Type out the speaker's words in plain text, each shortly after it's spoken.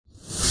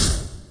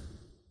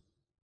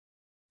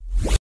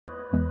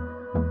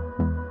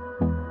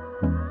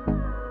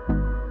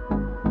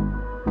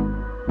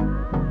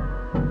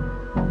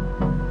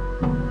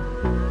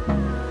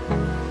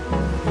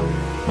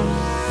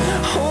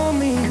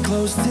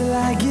close till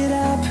I get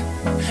up.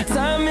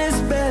 Time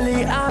is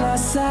barely on our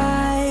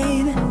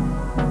side.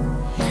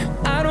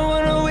 I don't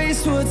wanna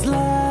waste what's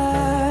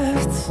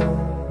left.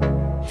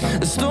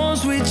 The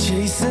storms we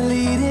chase are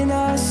leading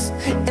us,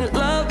 and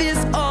love is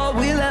all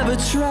we'll ever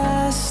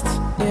trust.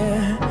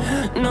 Yeah,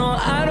 no,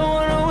 I don't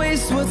wanna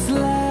waste what's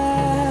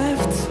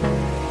left.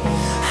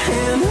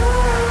 And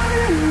on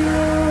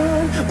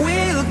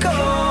we'll go,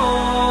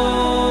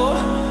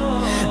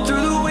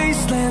 through the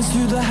wastelands,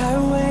 through the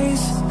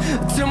highways,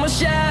 till my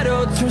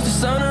shadow turns to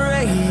sun